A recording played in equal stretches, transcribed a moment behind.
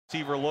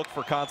Receiver look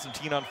for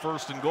Constantine on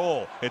 1st and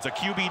goal. It's a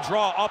QB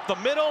draw up the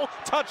middle.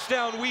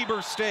 Touchdown,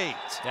 Weber State.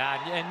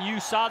 Yeah, and you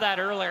saw that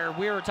earlier.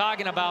 We were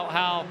talking about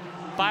how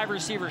 5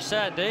 receivers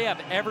said they have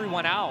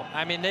everyone out.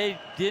 I mean, they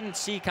didn't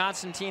see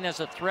Constantine as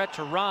a threat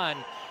to run.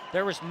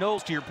 There was no...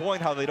 To your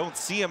point, how they don't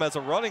see him as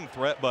a running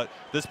threat, but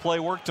this play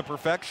worked to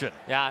perfection.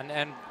 Yeah,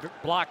 and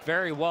blocked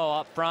very well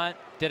up front.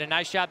 Did a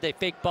nice job. They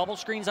faked bubble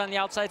screens on the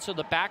outside, so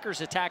the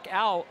backers attack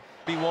out.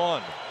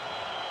 B1.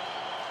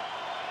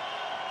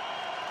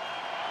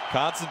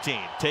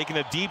 Constantine taking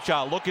a deep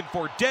shot, looking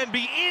for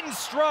Denby in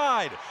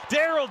stride.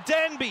 Daryl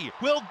Denby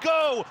will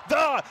go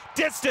the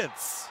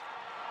distance.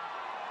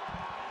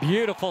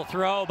 Beautiful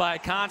throw by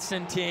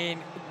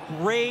Constantine.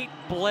 Great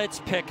blitz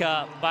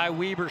pickup by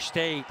Weber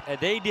State.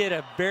 They did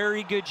a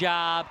very good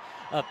job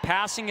of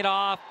passing it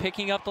off,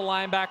 picking up the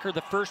linebacker,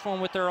 the first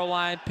one with their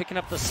O-line, picking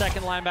up the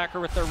second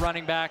linebacker with their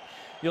running back.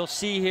 You'll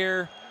see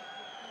here,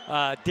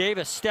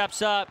 Davis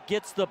steps up,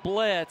 gets the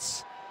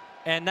blitz,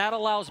 and that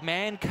allows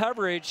man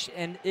coverage,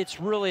 and it's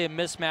really a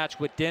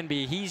mismatch with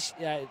Denby. He's,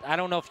 I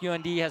don't know if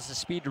UND has the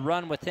speed to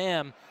run with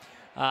him,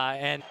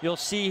 and you'll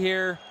see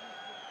here,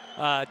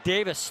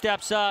 Davis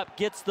steps up,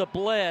 gets the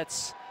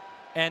blitz,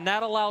 and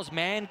that allows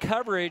man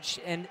coverage,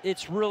 and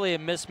it's really a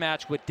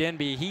mismatch with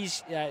Denby.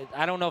 He's,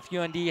 I don't know if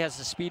UND has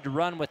the speed to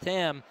run with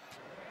him.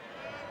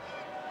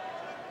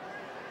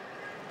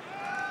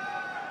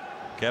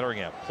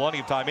 Ketteringham, plenty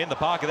of time in the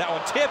pocket. That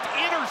one tipped,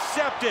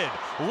 intercepted.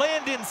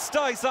 Landon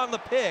Stice on the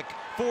pick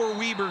for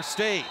Weber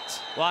State.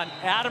 Well,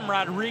 Adam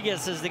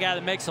Rodriguez is the guy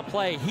that makes a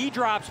play. He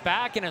drops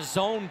back in a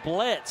zone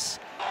blitz.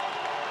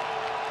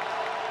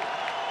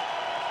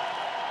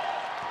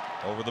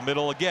 Over the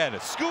middle again,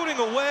 scooting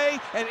away,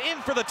 and in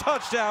for the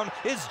touchdown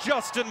is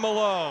Justin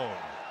Malone.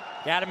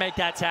 Got to make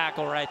that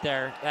tackle right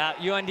there.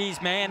 UND's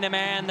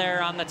man-to-man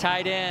there on the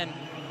tight end.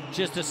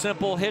 Just a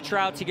simple hitch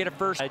route to get a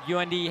first.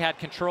 UND had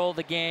control of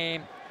the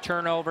game,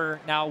 turnover,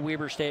 now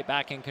Weber State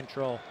back in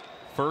control.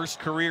 First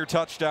career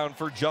touchdown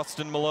for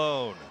Justin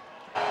Malone.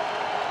 2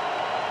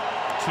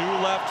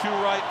 left, 2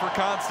 right for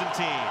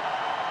Constantine.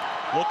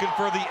 Looking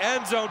for the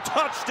end zone,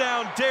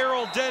 touchdown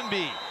Daryl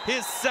Denby,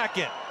 his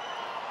second.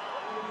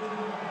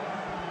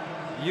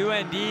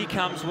 UND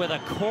comes with a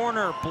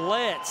corner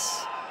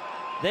blitz.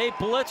 They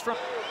blitz from...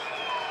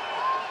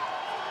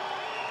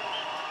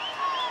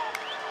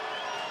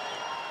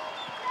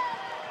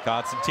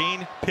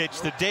 Constantine,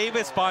 pitch to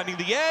Davis, finding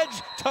the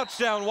edge,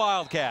 touchdown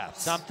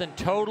Wildcats. Something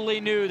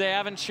totally new they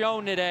haven't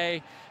shown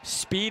today,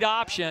 speed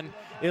option.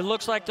 It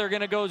looks like they're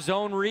gonna go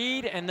zone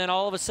read, and then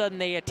all of a sudden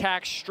they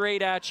attack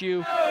straight at you.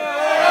 We are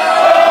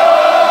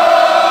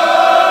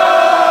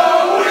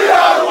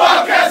the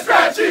Wildcats,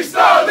 scratching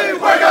slowly,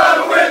 we're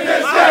gonna win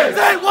this game!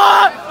 Say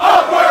what?